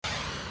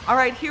All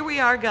right, here we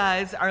are,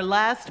 guys. Our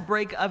last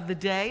break of the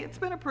day. It's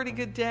been a pretty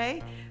good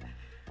day.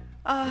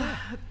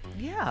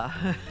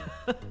 Yeah.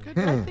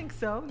 I think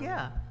so,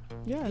 yeah.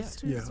 Yeah, it's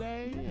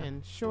Tuesday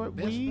and short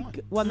Best week.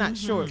 one. Well, not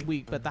short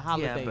week, but the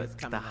holidays Yeah, but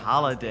coming the up.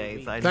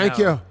 holidays, I know. Thank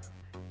you.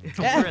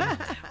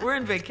 We're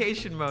in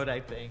vacation mode,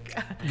 I think.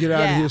 Get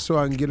out of Yeah. here so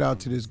I can get out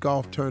to this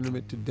golf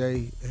tournament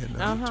today and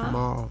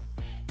tomorrow.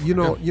 You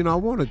know, I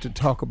wanted to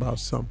talk about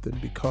something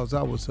because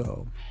I was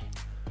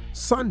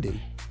Sunday.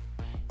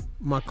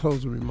 My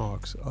closing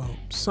remarks.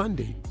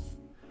 Sunday,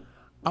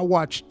 I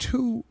watched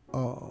two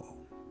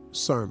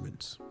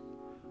sermons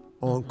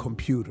on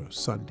computer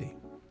Sunday.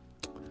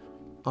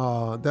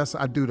 I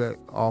do that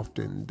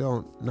often.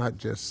 Not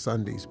just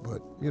Sundays,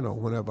 but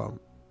whenever I'm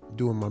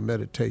doing my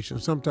meditation.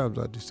 Sometimes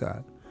I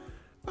decide.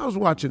 I was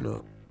watching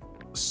a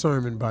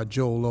sermon by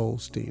Joel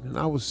Osteen, and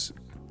I was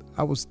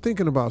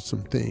thinking about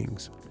some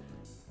things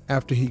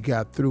after he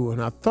got through,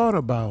 and I thought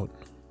about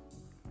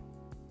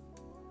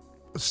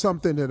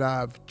something that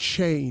I've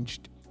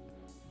changed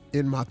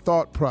in my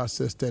thought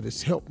process that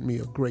has helped me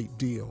a great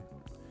deal.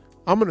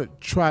 I'm going to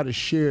try to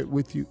share it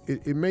with you.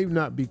 It may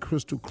not be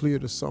crystal clear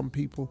to some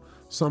people.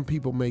 Some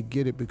people may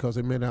get it because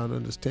they may not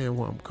understand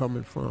where I'm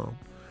coming from.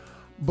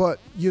 But,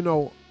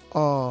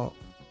 I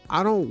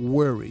don't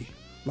worry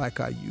like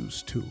I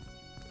used to.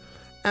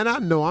 And I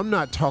know I'm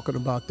not talking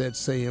about that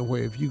saying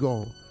where if you're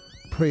going to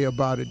pray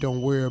about it,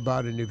 don't worry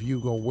about it. And if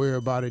you're going to worry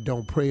about it,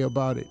 don't pray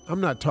about it.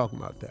 I'm not talking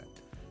about that.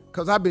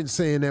 Because I've been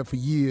saying that for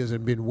years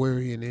and been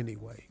worrying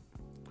anyway.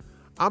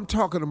 I'm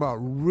talking about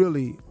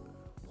really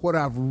what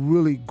I've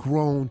really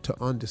grown to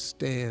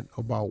understand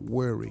about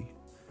worry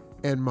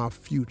and my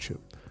future.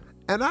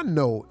 And I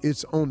know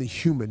it's only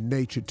human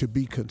nature to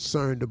be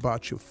concerned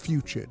about your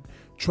future,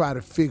 try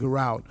to figure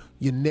out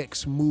your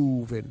next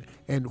move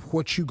and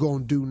what you're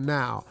going to do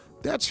now.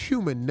 That's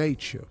human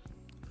nature.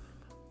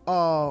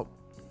 And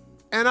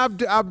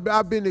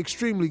I've been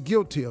extremely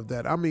guilty of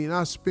that. I mean,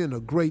 I spend a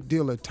great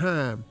deal of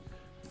time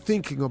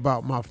thinking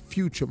about my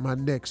future, my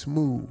next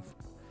move.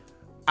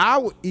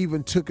 I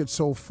even took it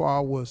so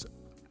far was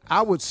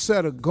I would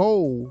set a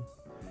goal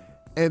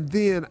and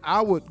then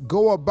I would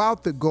go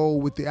about the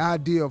goal with the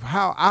idea of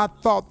how I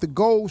thought the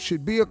goal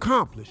should be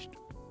accomplished.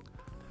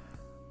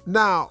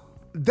 Now,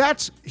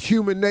 that's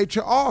human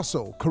nature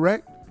also,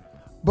 correct?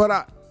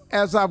 But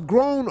as I've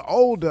grown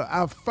older,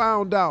 I've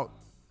found out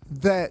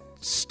that,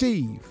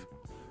 Steve,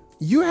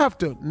 you have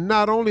to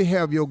not only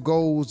have your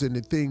goals and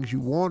the things you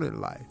want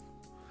in life,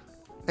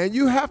 and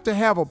you have to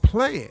have a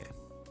plan,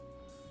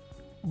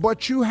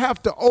 but you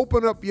have to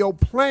open up your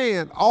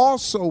plan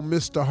also,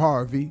 Mr.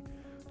 Harvey,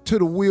 to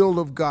the will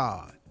of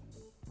God.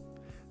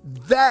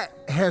 That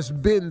has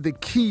been the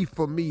key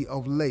for me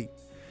of late.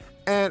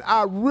 And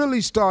I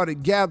really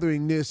started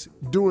gathering this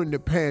during the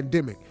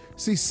pandemic.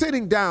 See,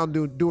 sitting down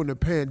during the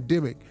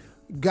pandemic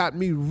got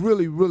me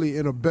really, really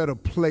in a better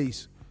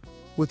place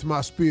with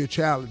my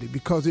spirituality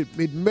because it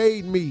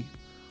made me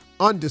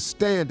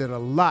understand it a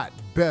lot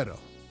better.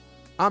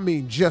 I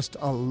mean, just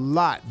a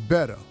lot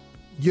better,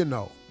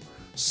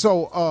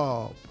 So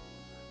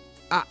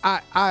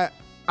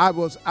I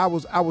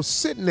was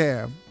sitting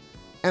there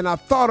and I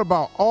thought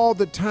about all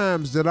the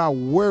times that I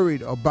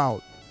worried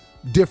about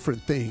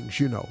different things,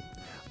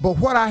 But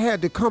what I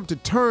had to come to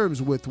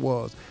terms with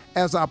was,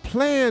 as I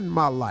planned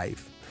my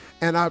life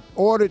and I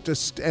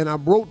and I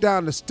wrote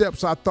down the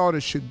steps I thought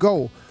it should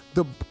go,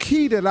 the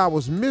key that I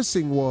was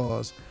missing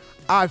was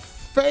I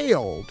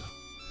failed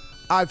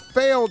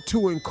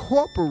to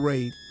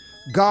incorporate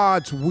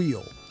God's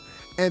will.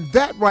 And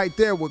that right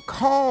there would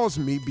cause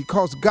me,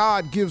 because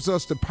God gives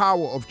us the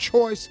power of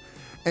choice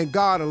and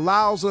God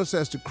allows us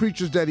as the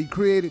creatures that he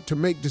created to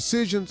make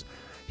decisions.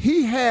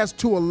 He has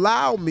to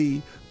allow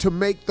me to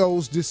make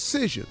those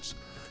decisions.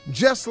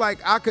 Just like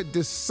I could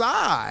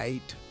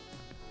decide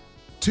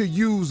to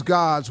use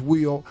God's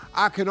will,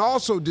 I can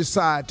also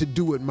decide to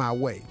do it my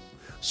way.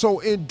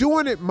 So in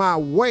doing it my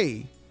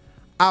way,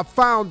 I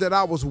found that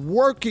I was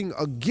working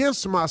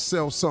against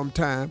myself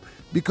sometime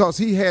because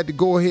he had to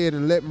go ahead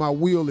and let my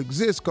will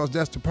exist because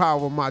that's the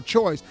power of my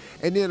choice.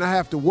 And then I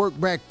have to work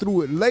back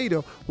through it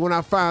later when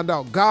I find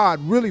out God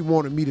really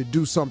wanted me to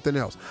do something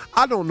else.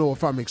 I don't know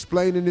if I'm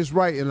explaining this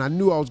right, and I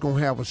knew I was going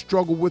to have a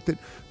struggle with it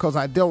because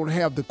I don't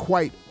have the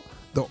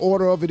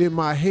order of it in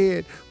my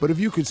head. But if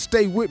you could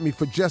stay with me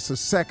for just a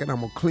second, I'm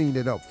going to clean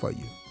it up for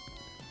you.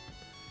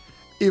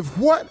 If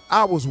what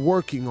I was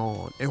working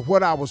on and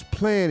what I was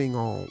planning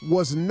on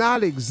was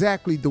not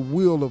exactly the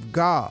will of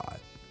God,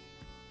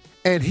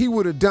 and he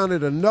would have done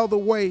it another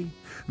way,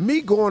 me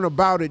going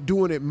about it,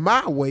 doing it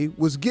my way,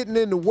 was getting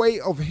in the way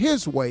of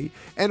his way,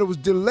 and it was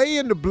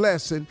delaying the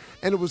blessing,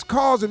 and it was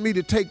causing me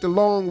to take the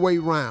long way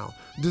round.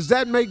 Does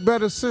that make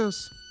better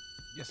sense?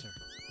 Yes, sir.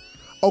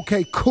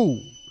 Okay,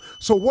 cool.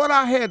 So what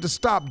I had to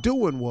stop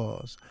doing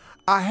was,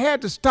 I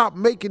had to stop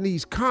making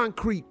these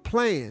concrete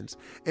plans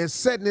and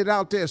setting it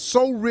out there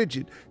so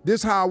rigid.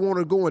 This is how I want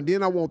to go, and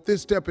then I want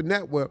this step and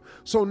that way.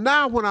 So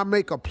now when I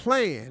make a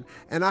plan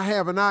and I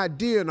have an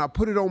idea and I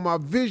put it on my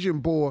vision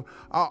board,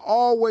 I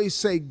always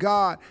say,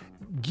 God,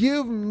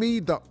 give me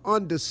the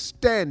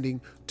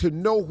understanding to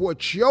know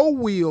what your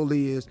will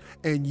is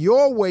and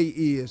your way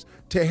is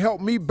to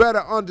help me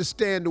better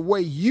understand the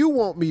way you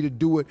want me to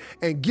do it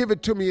and give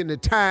it to me in the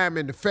time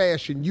and the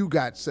fashion you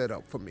got set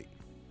up for me.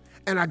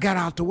 And I got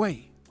out the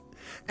way.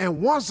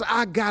 And once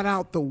I got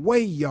out the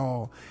way,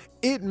 y'all,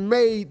 it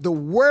made the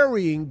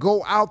worrying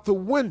go out the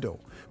window,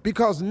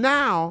 because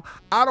now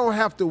I don't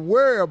have to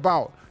worry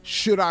about,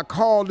 should I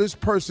call this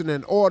person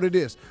and order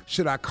this?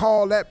 Should I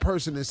call that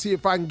person and see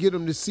if I can get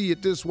them to see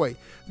it this way?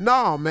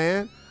 No,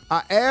 man.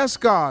 I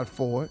asked God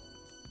for it.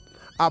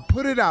 I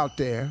put it out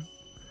there.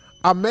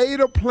 I made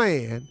a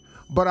plan,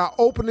 but I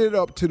opened it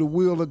up to the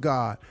will of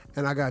God.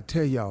 And I got to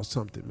tell y'all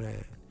something,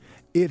 man.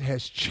 It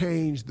has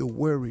changed the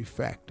worry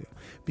factor,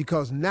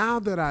 because now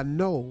that I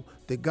know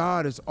that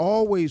God is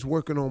always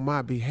working on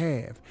my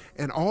behalf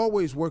and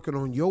always working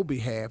on your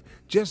behalf,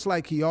 just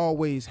like he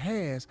always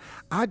has,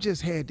 I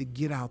just had to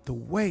get out the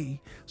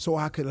way so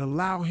I could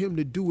allow him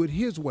to do it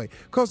his way,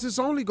 because it's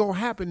only going to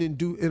happen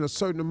in a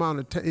certain amount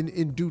of time,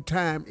 in due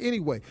time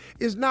anyway.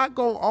 It's not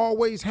going to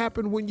always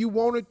happen when you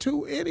want it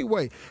to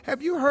anyway.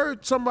 Have you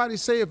heard somebody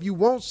say if you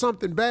want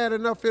something bad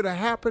enough, it'll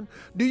happen?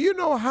 Do you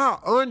know how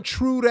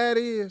untrue that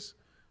is?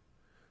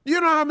 You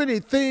know how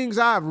many things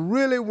I've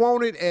really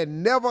wanted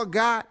and never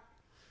got?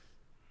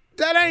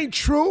 That ain't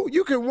true.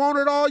 You can want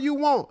it all you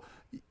want.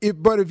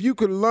 But if you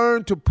could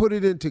learn to put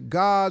it into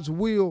God's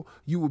will,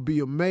 you would be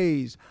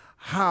amazed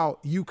how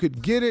you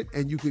could get it,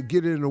 and you could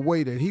get it in a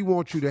way that he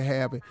wants you to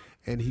have it,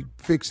 and he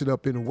fix it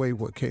up in a way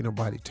where can't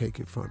nobody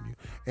take it from you.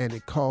 And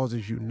it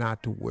causes you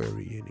not to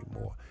worry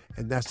anymore.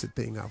 And that's the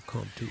thing I've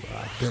come to.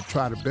 I'll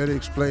try to better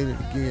explain it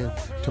again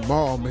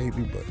tomorrow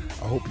maybe, but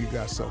I hope you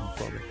got something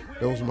from it.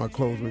 Those are my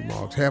closing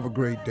remarks. Have a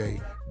great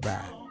day.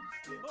 Bye.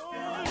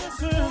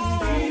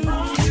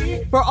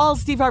 For all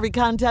Steve Harvey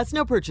contests,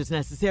 no purchase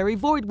necessary,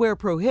 void where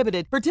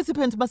prohibited.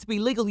 Participants must be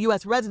legal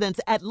U.S. residents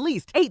at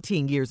least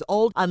 18 years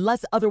old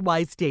unless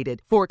otherwise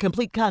stated. For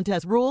complete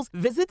contest rules,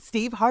 visit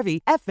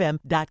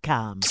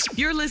SteveHarveyFM.com.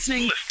 You're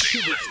listening to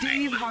the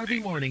Steve Harvey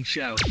Morning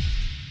Show.